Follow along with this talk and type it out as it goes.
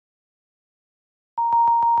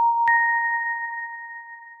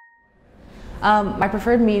My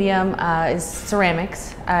preferred medium is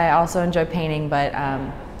ceramics. I also enjoy painting, but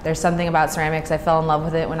there's something about ceramics. I fell in love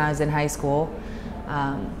with it when I was in high school.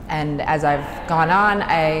 And as I've gone on,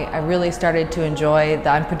 I really started to enjoy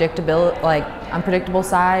the unpredictable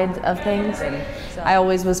side of things. And so I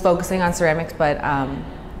always was focusing on ceramics, but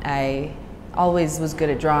I always was good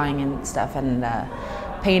at drawing and stuff. And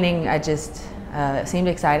painting, I just seemed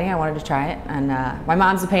exciting. I wanted to try it. And my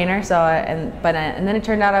mom's a painter, so and then it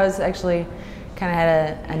turned out I was actually kind of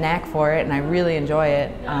had a knack for it, and I really enjoy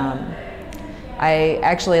it. I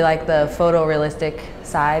actually like the photorealistic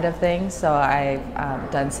side of things, so I've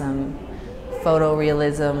done some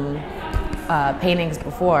photorealism paintings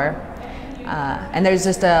before, and there's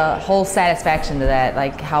just a whole satisfaction to that,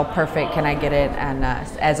 like how perfect can I get it, and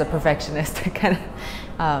as a perfectionist, I kind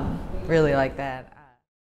of really like that.